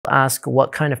ask,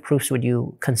 what kind of proofs would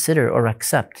you consider or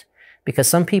accept? Because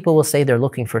some people will say they're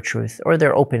looking for truth, or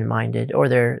they're open-minded, or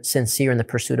they're sincere in the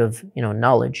pursuit of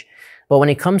knowledge. But when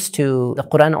it comes to the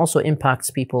Quran, also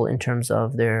impacts people in terms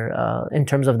of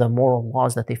the moral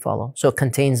laws that they follow. So it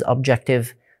contains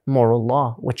objective moral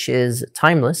law, which is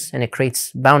timeless, and it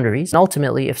creates boundaries. And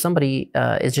ultimately, if somebody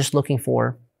is just looking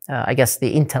for, I guess,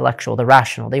 the intellectual, the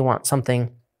rational, they want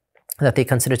something that they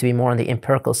consider to be more on the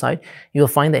empirical side, you'll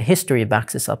find that history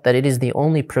backs this up, that it is the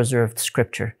only preserved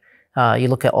scripture. You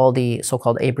look at all the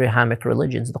so-called Abrahamic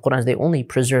religions, the Quran is the only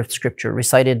preserved scripture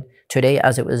recited today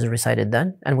as it was recited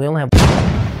then, and we only have...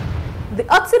 The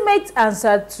ultimate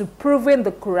answer to proving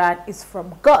the Quran is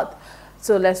from God.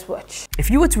 So let's watch.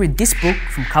 If you were to read this book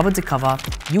from cover to cover,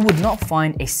 you would not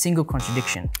find a single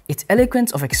contradiction. Its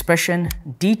eloquence of expression,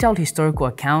 detailed historical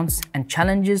accounts, and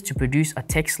challenges to produce a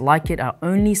text like it are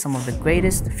only some of the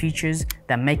greatest features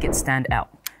that make it stand out.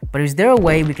 But is there a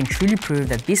way we can truly prove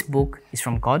that this book is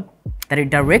from God? That it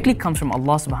directly comes from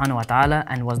Allah subhanahu wa ta'ala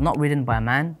and was not written by a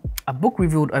man? A book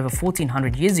revealed over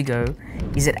 1400 years ago,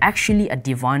 is it actually a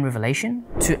divine revelation?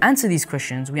 To answer these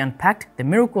questions, we unpacked the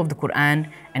miracle of the Quran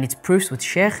and its proofs with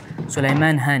Sheikh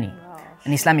Sulaiman Hani,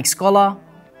 an Islamic scholar,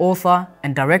 author,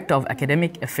 and director of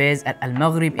academic affairs at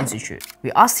Al-Maghrib Institute.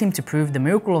 We asked him to prove the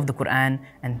miracle of the Quran,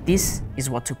 and this is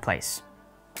what took place.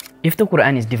 If the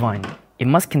Quran is divine, it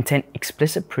must contain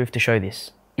explicit proof to show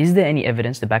this. Is there any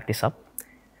evidence to back this up?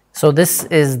 So this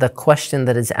is the question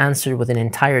that is answered with an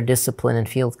entire discipline and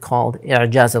field called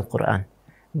I'jaz al-Quran,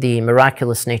 the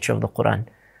miraculous nature of the Quran.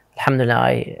 Alhamdulillah,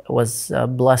 I was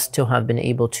blessed to have been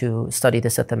able to study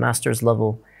this at the master's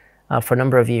level for a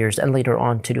number of years, and later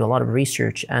on to do a lot of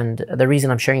research. And the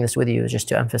reason I'm sharing this with you is just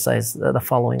to emphasize the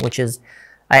following, which is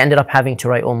I ended up having to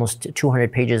write almost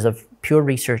 200 pages of pure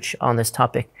research on this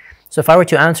topic. So if I were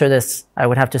to answer this, I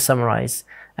would have to summarize.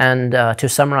 And to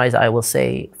summarize, I will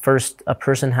say, first, a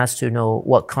person has to know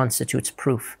what constitutes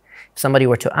proof. If somebody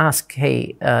were to ask,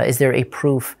 hey, is there a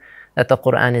proof that the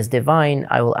Quran is divine?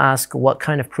 I will ask, what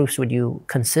kind of proofs would you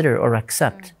consider or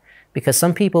accept? Because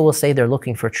some people will say they're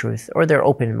looking for truth, or they're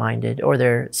open-minded, or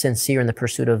they're sincere in the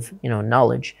pursuit of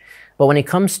knowledge. But when it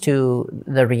comes to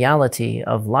the reality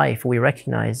of life, we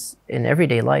recognize in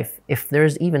everyday life, if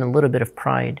there's even a little bit of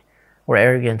pride or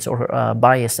arrogance or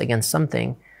bias against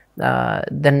something,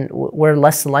 then we're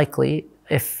less likely,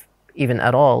 if even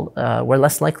at all, we're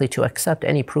less likely to accept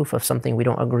any proof of something we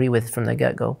don't agree with from the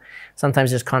get-go. Sometimes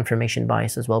there's confirmation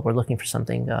bias as well. We're looking for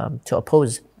something to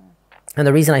oppose. And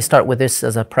the reason I start with this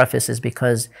as a preface is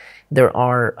because there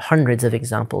are hundreds of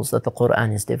examples that the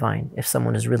Quran is divine. If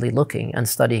someone is really looking and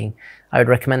studying, I would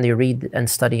recommend they read and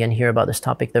study and hear about this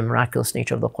topic, the miraculous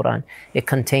nature of the Quran. It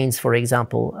contains, for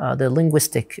example, the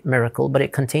linguistic miracle, but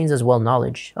it contains as well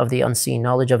knowledge of the unseen,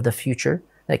 knowledge of the future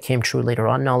that came true later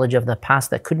on, knowledge of the past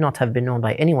that could not have been known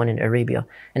by anyone in Arabia.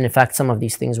 And in fact, some of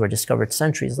these things were discovered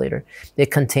centuries later.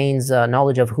 It contains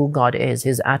knowledge of who God is,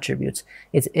 His attributes.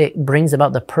 It brings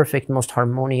about the perfect, most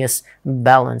harmonious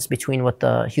balance between what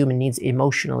the human needs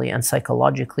emotionally and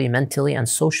psychologically, mentally and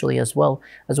socially as well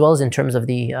as in terms of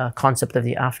the concept of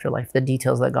the afterlife, the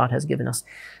details that God has given us.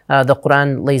 The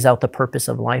Quran lays out the purpose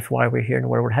of life, why we're here and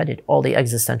where we're headed, all the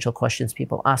existential questions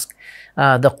people ask.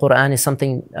 The Quran is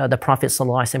something the Prophet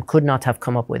ﷺ could not have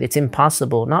come up with. It's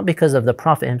impossible, not because of the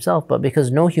Prophet himself, but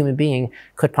because no human being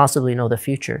could possibly know the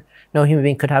future. No human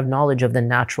being could have knowledge of the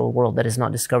natural world that is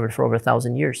not discovered for over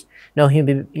 1,000 years. No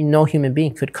human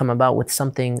being could come about with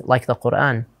something like the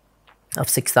Quran of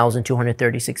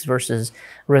 6,236 verses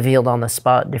revealed on the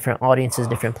spot, different audiences,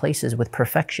 different places with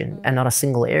perfection and not a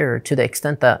single error, to the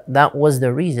extent that that was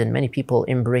the reason many people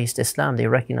embraced Islam. They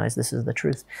recognized this is the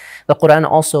truth. The Quran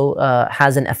also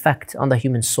has an effect on the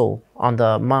human soul, on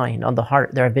the mind, on the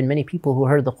heart. There have been many people who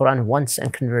heard the Quran once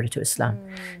and converted to Islam.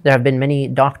 There have been many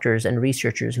doctors and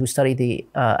researchers who study the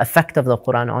effect of the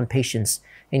Quran on patients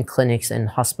in clinics and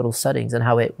hospital settings, and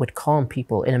how it would calm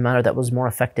people in a manner that was more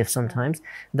effective sometimes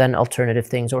than alternative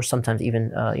things, or sometimes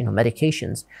even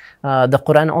medications. The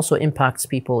Quran also impacts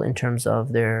people in terms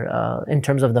of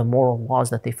the moral laws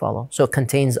that they follow. So it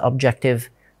contains objective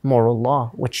moral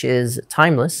law, which is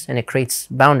timeless, and it creates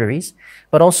boundaries,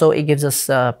 but also it gives us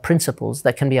principles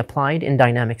that can be applied in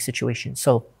dynamic situations.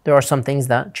 So there are some things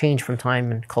that change from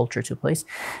time and culture to place,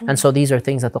 and so these are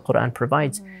things that the Quran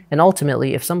provides. And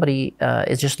ultimately, if somebody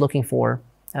is just looking for,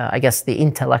 I guess, the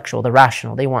intellectual, the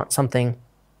rational, they want something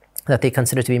that they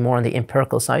consider to be more on the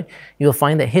empirical side, you'll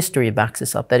find that history backs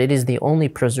this up, that it is the only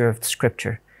preserved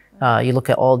scripture. You look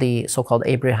at all the so-called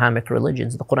Abrahamic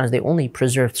religions, the Quran is the only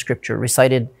preserved scripture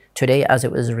recited today as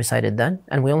it was recited then,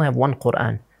 and we only have one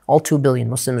Quran. all 2 billion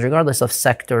Muslims, regardless of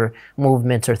sect or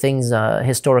movements or things,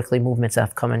 historically movements that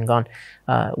have come and gone,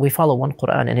 we follow one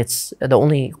Quran, and it's the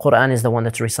only Quran is the one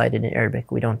that's recited in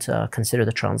Arabic. We don't consider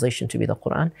the translation to be the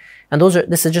Quran. And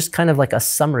this is just kind of like a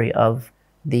summary of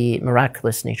the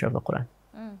miraculous nature of the Quran.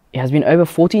 It has been over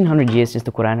 1400 years since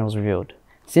the Quran was revealed.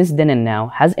 Since then and now,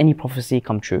 has any prophecy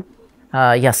come true?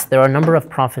 Yes, there are a number of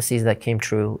prophecies that came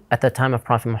true at the time of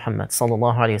Prophet Muhammad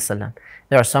sallallahu alaihi wasallam.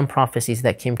 There are some prophecies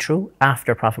that came true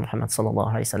after Prophet Muhammad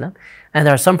sallallahu alaihi wasallam, and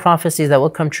there are some prophecies that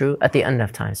will come true at the end of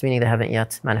times, meaning they haven't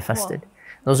yet manifested.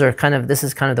 Wow. This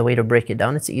is kind of the way to break it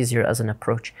down. It's easier as an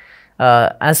approach.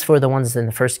 As for the ones in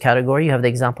the first category, you have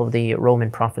the example of the Roman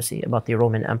prophecy about the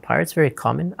Roman Empire. It's very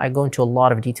common. I go into a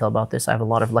lot of detail about this. I have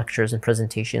a lot of lectures and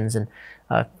presentations and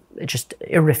just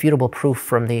irrefutable proof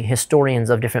from the historians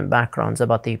of different backgrounds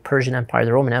about the Persian Empire,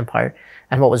 the Roman Empire,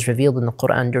 and what was revealed in the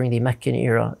Quran during the Meccan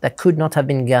era that could not have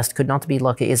been guessed, could not be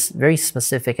lucky, is very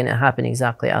specific, and it happened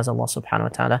exactly as Allah subhanahu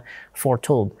wa ta'ala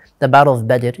foretold. The Battle of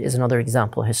Badr is another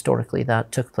example historically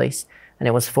that took place, and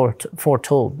it was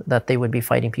foretold that they would be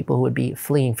fighting people who would be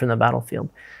fleeing from the battlefield.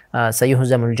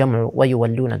 سَيُهْزَمُ الْجَمْعُ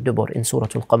وَيُوَلُّونَ الدُّبُرَ in Surah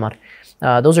Al-Qamar.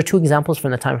 Those are two examples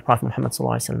from the time of Prophet Muhammad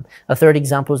sallallahu alaihi wasallam. A third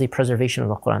example is the preservation of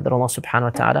the Quran, that Allah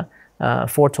subhanahu wa ta'ala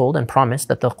foretold and promised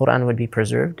that the Quran would be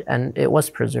preserved, and it was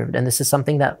preserved. And this is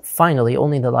something that finally,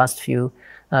 only in the last few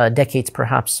decades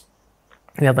perhaps,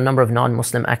 we have a number of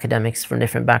non-Muslim academics from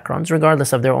different backgrounds,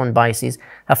 regardless of their own biases,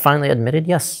 have finally admitted,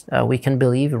 yes, we can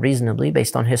believe reasonably,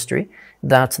 based on history,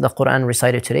 that the Quran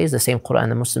recited today is the same Quran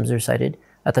the Muslims recited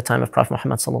at the time of Prophet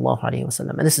Muhammad sallallahu alaihi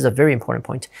wasallam. And this is a very important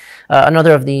point.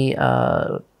 Another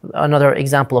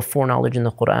example of foreknowledge in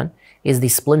the Quran is the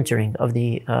splintering of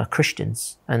the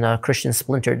Christians, and Christians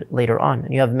splintered later on.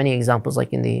 And you have many examples,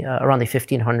 like in the around the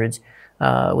 1500s,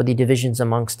 with the divisions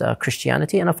amongst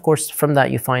Christianity, and of course from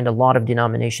that you find a lot of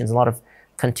denominations, a lot of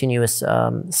continuous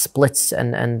splits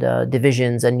and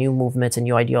divisions and new movements and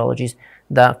new ideologies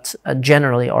that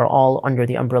generally are all under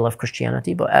the umbrella of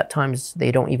Christianity, but at times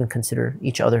they don't even consider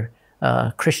each other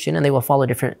Christian, and they will follow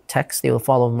different texts. They will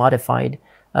follow modified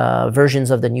versions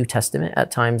of the New Testament.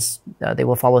 At times they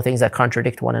will follow things that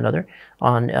contradict one another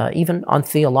on even on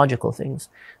theological things.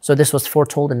 So this was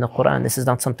foretold in the Quran. This is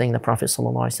not something the Prophet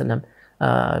ﷺ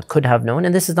could have known,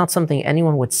 and this is not something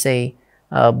anyone would say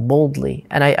boldly.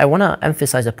 And I want to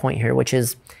emphasize a point here, which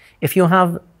is if you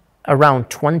have around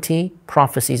 20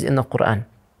 prophecies in the Quran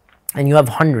and you have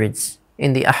hundreds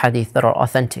in the ahadith that are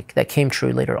authentic, that came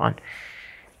true later on,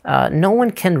 no one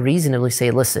can reasonably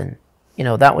say, listen,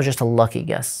 that was just a lucky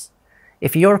guess.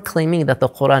 If you're claiming that the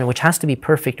Quran, which has to be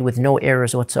perfect with no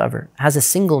errors whatsoever, has a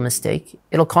single mistake,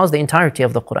 it'll cause the entirety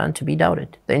of the Quran to be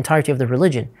doubted, the entirety of the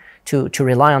religion to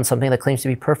rely on something that claims to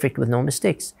be perfect with no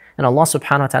mistakes. And Allah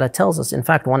subhanahu wa ta'ala tells us, in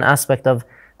fact, one aspect of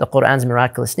the Quran's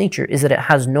miraculous nature is that it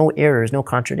has no errors, no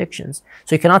contradictions.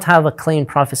 So you cannot have a claimed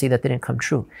prophecy that didn't come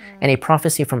true. And a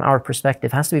prophecy from our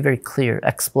perspective has to be very clear,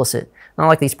 explicit. Not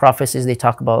like these prophecies they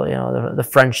talk about, the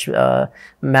French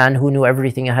man who knew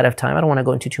everything ahead of time. I don't want to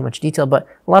go into too much detail, but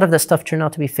a lot of that stuff turned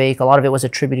out to be fake. A lot of it was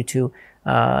attributed to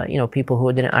people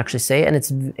who didn't actually say it,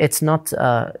 and it's not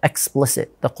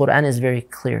explicit. The Quran is very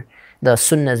clear. The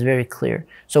Sunnah is very clear.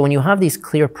 So when you have these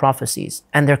clear prophecies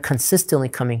and they're consistently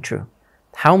coming true,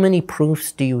 how many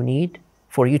proofs do you need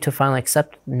for you to finally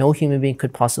accept no human being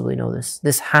could possibly know this?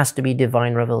 This has to be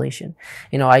divine revelation.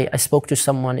 I spoke to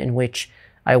someone in which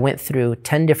I went through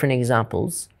 10 different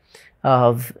examples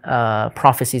of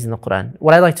prophecies in the Quran.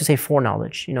 What I like to say,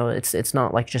 foreknowledge. It's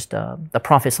not like just the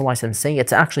Prophet ﷺ saying,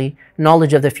 it's actually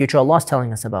knowledge of the future Allah is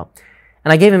telling us about.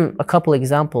 And I gave him a couple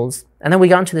examples, and then we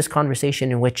got into this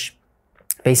conversation in which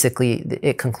basically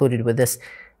it concluded with this: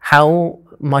 how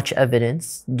much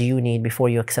evidence do you need before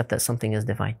you accept that something is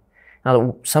divine?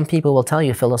 Now, some people will tell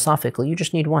you philosophically, you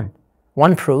just need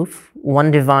one proof, one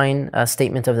divine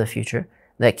statement of the future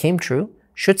that came true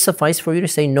should suffice for you to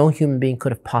say no human being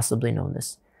could have possibly known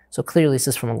this. So clearly this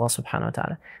is from Allah subhanahu wa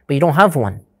ta'ala. But you don't have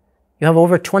one. You have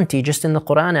over 20 just in the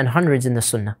Quran and hundreds in the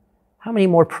Sunnah. How many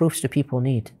more proofs do people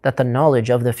need that the knowledge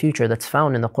of the future that's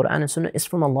found in the Quran and Sunnah is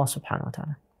from Allah subhanahu wa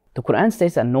ta'ala? The Quran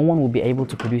states that no one will be able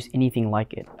to produce anything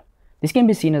like it. This can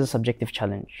be seen as a subjective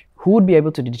challenge. Who would be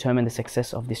able to determine the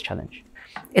success of this challenge?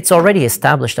 It's already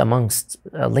established amongst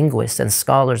linguists and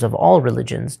scholars of all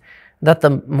religions that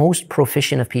the most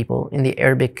proficient of people in the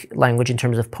Arabic language in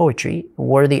terms of poetry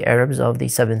were the Arabs of the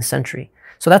 7th century.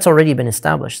 So that's already been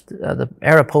established. The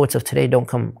Arab poets of today don't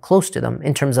come close to them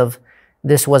in terms of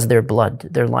this was their blood,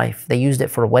 their life. They used it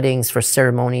for weddings, for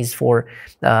ceremonies, for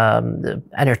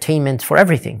entertainment, for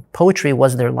everything. Poetry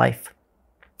was their life.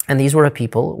 And these were a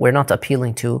people, we're not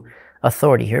appealing to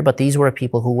authority here, but these were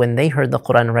people who, when they heard the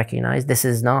Quran, recognized this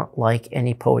is not like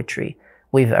any poetry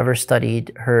we've ever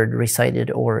studied, heard,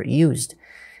 recited, or used.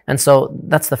 And so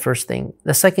that's the first thing.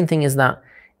 The second thing is that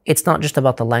it's not just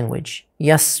about the language.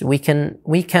 Yes, we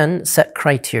can set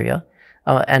criteria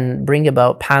and bring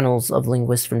about panels of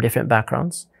linguists from different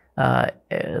backgrounds,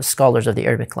 scholars of the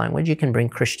Arabic language. You can bring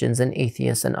Christians and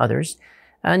atheists and others.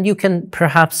 And you can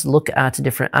perhaps look at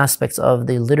different aspects of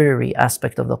the literary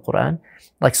aspect of the Quran,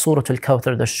 like Surah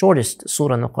Al-Kawthar, the shortest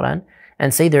surah in the Quran,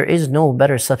 and say there is no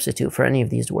better substitute for any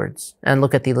of these words. And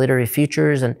look at the literary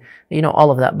features and, all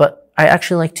of that. But I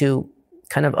actually like to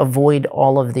kind of avoid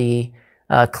all of the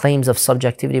claims of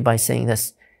subjectivity by saying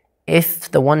this. If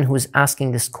the one who's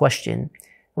asking this question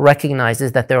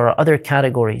recognizes that there are other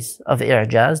categories of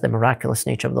i'jaz, the miraculous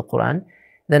nature of the Quran,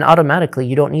 then automatically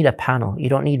you don't need a panel. You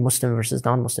don't need Muslim versus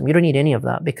non-Muslim. You don't need any of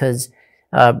that, because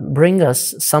bring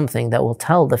us something that will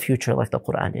tell the future like the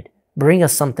Quran did. Bring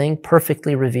us something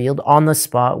perfectly revealed on the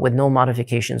spot with no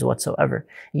modifications whatsoever,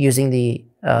 using the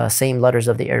same letters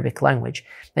of the Arabic language.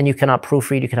 And you cannot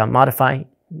proofread, you cannot modify,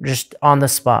 just on the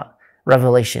spot.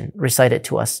 Revelation, recite it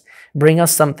to us. Bring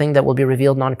us something that will be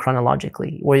revealed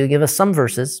non-chronologically, where you give us some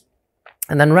verses,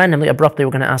 and then randomly, abruptly,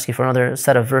 we're going to ask you for another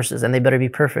set of verses, and they better be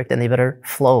perfect, and they better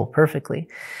flow perfectly.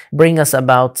 Bring us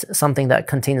about something that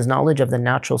contains knowledge of the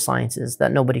natural sciences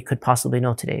that nobody could possibly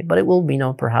know today, but it will be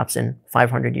known perhaps in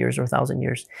 500 years or 1,000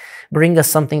 years. Bring us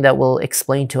something that will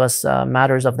explain to us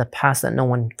matters of the past that no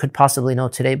one could possibly know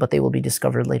today, but they will be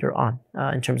discovered later on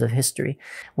in terms of history.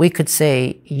 We could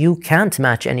say you can't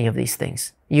match any of these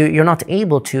things. You're not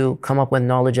able to come up with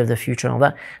knowledge of the future and all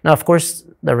that. Now, of course,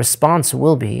 the response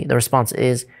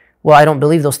is, well, I don't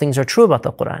believe those things are true about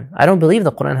the Quran. I don't believe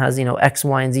the Quran has, X,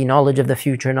 Y, and Z, knowledge of the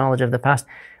future, knowledge of the past,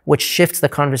 which shifts the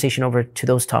conversation over to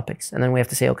those topics. And then we have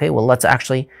to say, okay, well, let's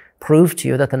actually prove to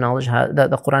you that the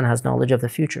Quran has knowledge of the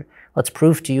future. Let's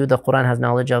prove to you the Quran has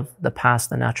knowledge of the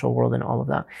past, the natural world, and all of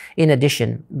that. In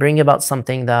addition, bring about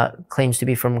something that claims to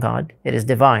be from God. It is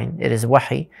divine, it is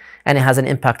wahi, and it has an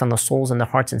impact on the souls and the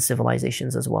hearts and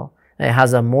civilizations as well. It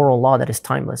has a moral law that is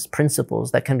timeless,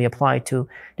 principles that can be applied to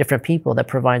different people, that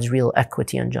provides real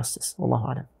equity and justice. Wallahu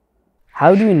a'lam.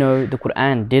 How do we know the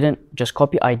Quran didn't just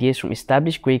copy ideas from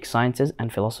established Greek sciences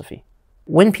and philosophy?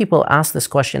 When people ask this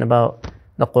question about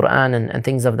the Quran and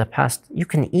things of the past, you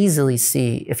can easily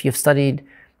see, if you've studied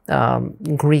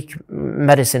Greek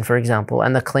medicine, for example,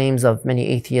 and the claims of many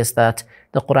atheists that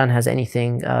the Quran has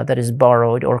anything that is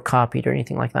borrowed or copied or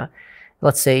anything like that.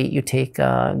 Let's say you take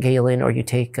Galen, or you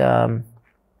take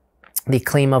the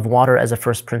claim of water as a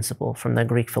first principle from the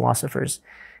Greek philosophers.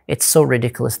 It's so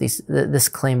ridiculous, this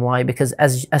claim. Why? Because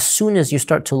as soon as you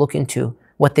start to look into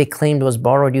what they claimed was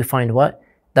borrowed, you find what?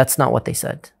 That's not what they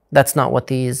said. That's not what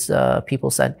these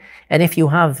people said. And if you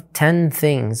have 10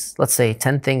 things, let's say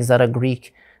 10 things that a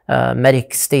Greek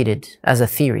medic stated as a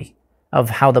theory of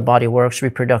how the body works,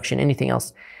 reproduction, anything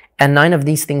else, and 9 of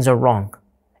these things are wrong,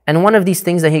 and one of these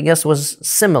things that he guessed was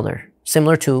similar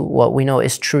to what we know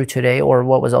is true today, or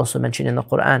what was also mentioned in the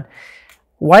Quran,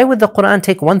 why would the Quran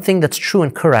take one thing that's true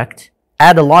and correct,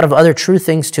 add a lot of other true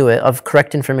things to it of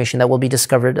correct information that will be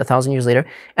discovered 1,000 years later,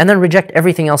 and then reject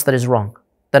everything else that is wrong?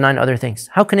 The 9 other things.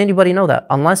 How can anybody know that?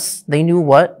 Unless they knew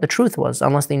what the truth was,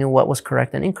 unless they knew what was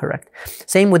correct and incorrect.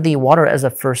 Same with the water as a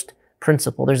first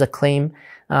principle. There's a claim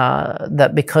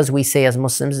that because we say as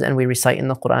Muslims and we recite in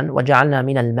the Quran, وَجَعَلْنَا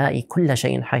مِنَ الْمَاءِ كُلَّ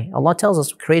شَيْءٍ حَيٍّ. Allah tells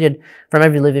us we created from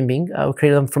every living being, we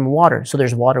created them from water. So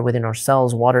there's water within our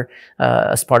cells, water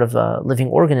as part of living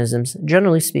organisms.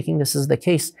 Generally speaking, this is the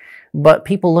case. But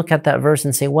people look at that verse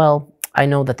and say, well, I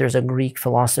know that there's a Greek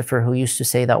philosopher who used to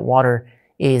say that water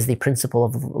is the principle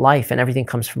of life and everything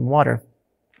comes from water.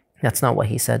 That's not what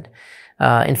he said.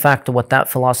 In fact, what that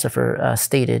philosopher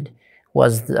stated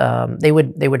was they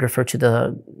would refer to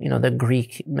the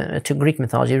Greek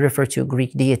mythology. They refer to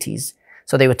Greek deities.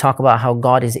 So they would talk about how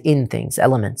God is in things,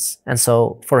 elements. And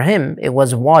so for him, it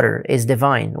was water is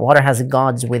divine. Water has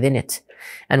gods within it,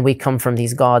 and we come from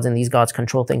these gods, and these gods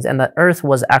control things. And the earth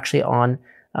was actually on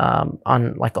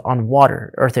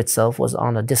water. Earth itself was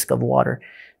on a disk of water.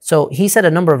 So he said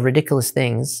a number of ridiculous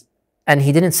things, and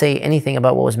he didn't say anything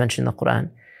about what was mentioned in the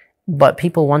Quran. But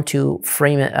people want to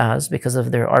frame it as, because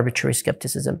of their arbitrary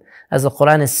skepticism, as the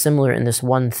Quran is similar in this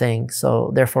one thing,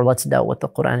 so therefore let's doubt what the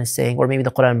Quran is saying, or maybe the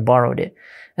Quran borrowed it.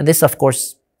 And this, of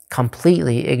course,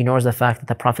 completely ignores the fact that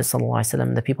the Prophet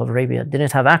ﷺ, the people of Arabia,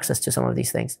 didn't have access to some of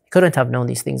these things. Couldn't have known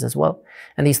these things as well.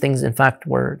 And these things, in fact,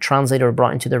 were translated or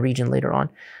brought into the region later on.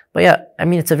 But yeah, I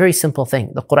mean, it's a very simple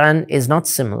thing. The Quran is not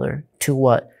similar to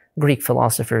what Greek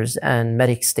philosophers and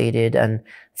medics stated, and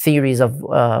theories of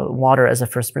water as a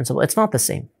first principle. It's not the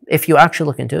same. If you actually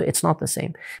look into it, it's not the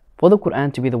same. For the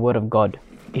Quran to be the word of God,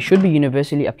 it should be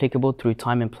universally applicable through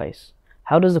time and place.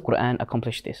 How does the Quran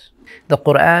accomplish this? The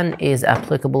Quran is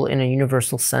applicable in a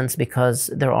universal sense because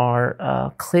there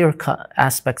are clear-cut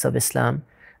aspects of Islam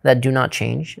that do not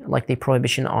change, like the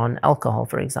prohibition on alcohol,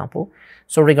 for example.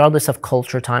 So regardless of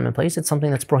culture, time, and place, it's something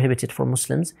that's prohibited for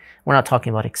Muslims. We're not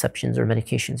talking about exceptions or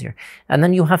medications here. And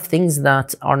then you have things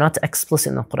that are not explicit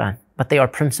in the Quran, but they are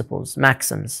principles,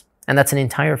 maxims. And that's an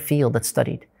entire field that's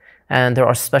studied. And there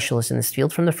are specialists in this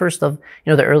field from the first of,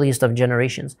 the earliest of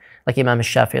generations. Like Imam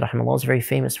al-Shafi'i, rahimahullah, is very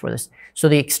famous for this. So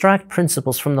they extract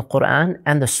principles from the Quran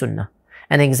and the Sunnah.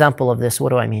 An example of this, what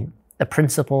do I mean? The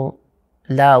principle,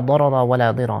 لا ضرر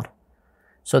ولا ضرار.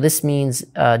 So this means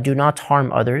do not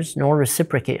harm others, nor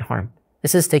reciprocate harm.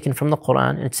 This is taken from the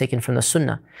Quran and it's taken from the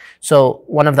Sunnah. So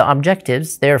one of the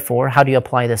objectives, therefore, how do you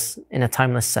apply this in a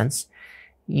timeless sense?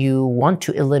 You want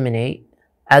to eliminate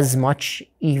as much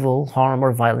evil, harm,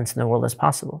 or violence in the world as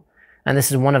possible. And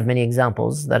this is one of many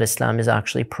examples that Islam is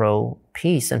actually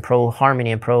pro-peace and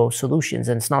pro-harmony and pro-solutions,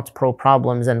 and it's not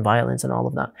pro-problems and violence and all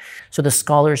of that. So the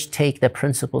scholars take the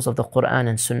principles of the Quran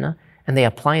and Sunnah and they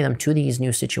apply them to these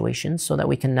new situations so that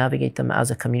we can navigate them as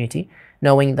a community,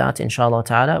 knowing that, inshallah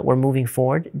ta'ala, we're moving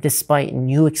forward. Despite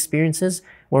new experiences,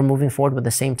 we're moving forward with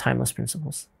the same timeless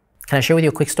principles. Can I share with you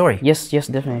a quick story? Yes,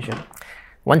 definitely sure.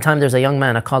 One time there's a young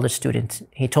man, a college student.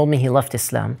 He told me he left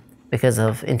Islam because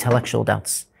of intellectual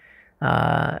doubts.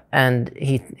 And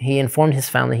he informed his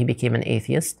family he became an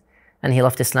atheist, and he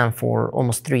left Islam for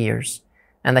almost 3 years,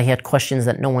 and that he had questions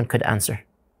that no one could answer.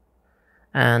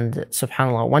 And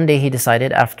subhanAllah, one day he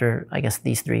decided, after I guess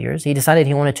these 3 years, he decided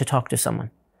he wanted to talk to someone.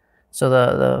 So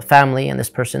the family and this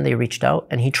person, they reached out,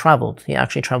 and he traveled. He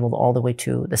actually traveled all the way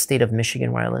to the state of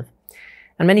Michigan where I live.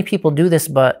 And many people do this,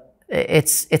 but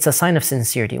it's a sign of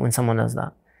sincerity when someone does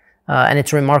that. And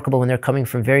it's remarkable when they're coming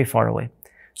from very far away.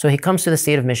 So he comes to the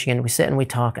state of Michigan, we sit and we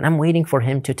talk, and I'm waiting for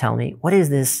him to tell me, what is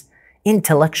this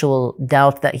intellectual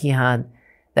doubt that he had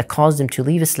that caused him to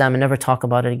leave Islam and never talk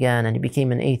about it again, and he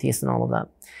became an atheist and all of that.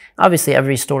 Obviously,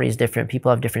 every story is different. People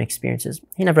have different experiences.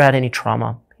 He never had any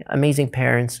trauma. Amazing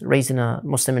parents, raised in a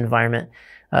Muslim environment,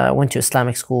 went to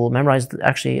Islamic school, memorized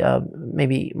actually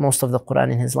maybe most of the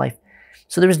Quran in his life.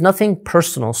 So there was nothing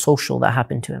personal, social that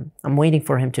happened to him. I'm waiting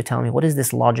for him to tell me, what is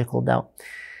this logical doubt?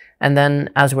 And then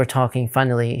as we're talking,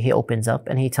 finally he opens up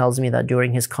and he tells me that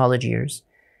during his college years,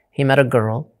 he met a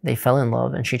girl, they fell in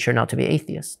love, and she turned out to be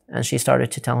atheist. And she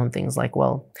started to tell him things like,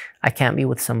 well, I can't be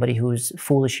with somebody who's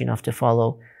foolish enough to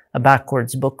follow a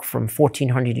backwards book from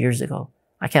 1400 years ago.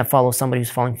 I can't follow somebody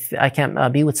I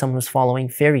can't be with someone who's following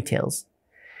fairy tales.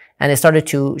 And it started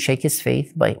to shake his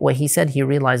faith. But what he said he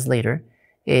realized later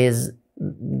is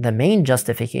the main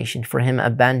justification for him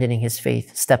abandoning his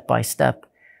faith step by step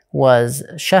was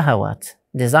shahawat,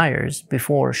 desires,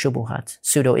 before shubuhat,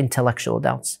 pseudo-intellectual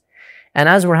doubts. And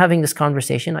as we're having this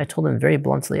conversation, I told him very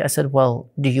bluntly, I said, well,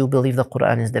 do you believe the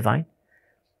Quran is divine?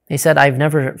 He said, I've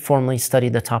never formally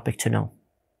studied the topic to know.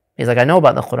 He's like, I know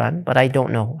about the Quran, but I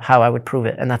don't know how I would prove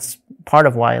it. And that's part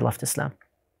of why I left Islam.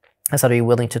 I said, are you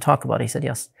willing to talk about it? He said,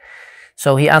 yes.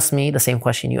 So he asked me the same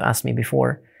question you asked me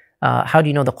before. How do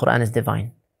you know the Quran is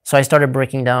divine? So I started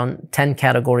breaking down 10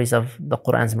 categories of the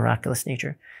Quran's miraculous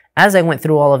nature. As I went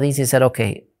through all of these, he said,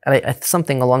 okay,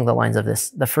 something along the lines of this.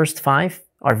 The first 5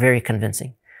 are very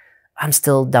convincing. I'm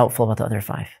still doubtful about the other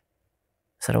 5. I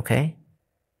said, okay.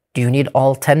 Do you need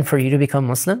all 10 for you to become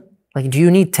Muslim? Like, do you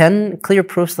need 10 clear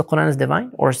proofs the Quran is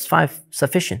divine? Or is 5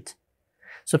 sufficient?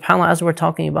 SubhanAllah, as we're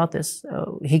talking about this,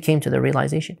 he came to the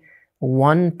realization,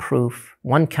 one proof,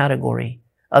 one category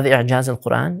of i'jaz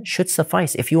al-Quran should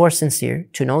suffice. If you are sincere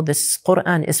to know this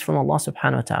Quran is from Allah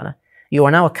subhanahu wa ta'ala, you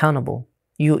are now accountable.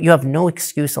 You have no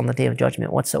excuse on the Day of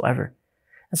Judgment whatsoever.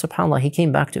 And subhanAllah, he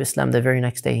came back to Islam the very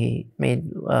next day. He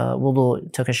made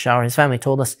wudu, took a shower. His family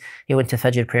told us he went to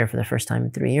Fajr prayer for the first time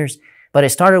in 3 years. But it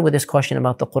started with this question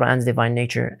about the Quran's divine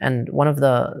nature. And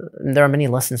there are many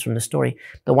lessons from the story,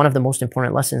 but one of the most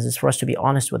important lessons is for us to be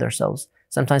honest with ourselves.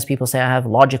 Sometimes people say, I have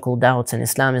logical doubts and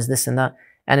Islam is this and that.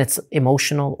 And it's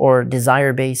emotional or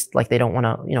desire-based, like they don't want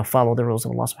to, follow the rules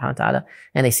of Allah subhanahu wa ta'ala.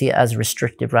 And they see it as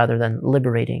restrictive rather than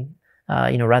liberating,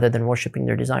 rather than worshipping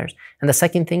their desires. And the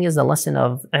second thing is the lesson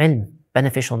of ilm,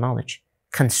 beneficial knowledge.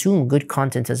 Consume good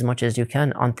content as much as you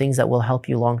can on things that will help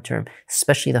you long-term,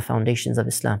 especially the foundations of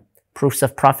Islam. Proofs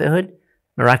of prophethood,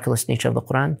 miraculous nature of the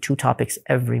Quran, 2 topics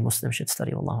every Muslim should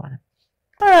study. Wallahu a'lam.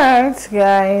 Alright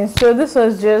guys, so this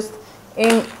was just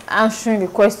in answering the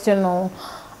question on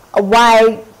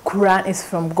why Quran is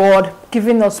from God,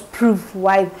 giving us proof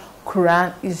why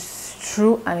Quran is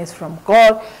true and is from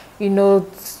God. You know,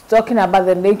 talking about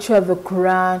the nature of the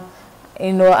Quran,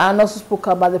 you know, and also spoke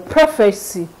about the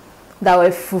prophecy that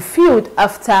were fulfilled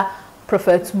after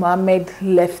Prophet Muhammad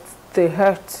left the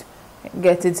earth.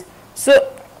 Get it? So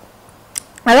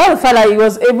I love the fact that he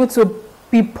was able to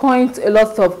pinpoint a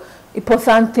lot of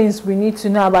important things we need to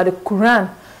know about the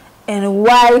Quran and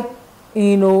why,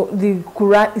 you know, the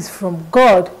Quran is from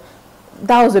God.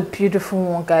 That was a beautiful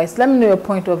one, guys. Let me know your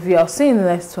point of view. I'll see you in the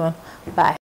next one.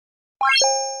 Bye.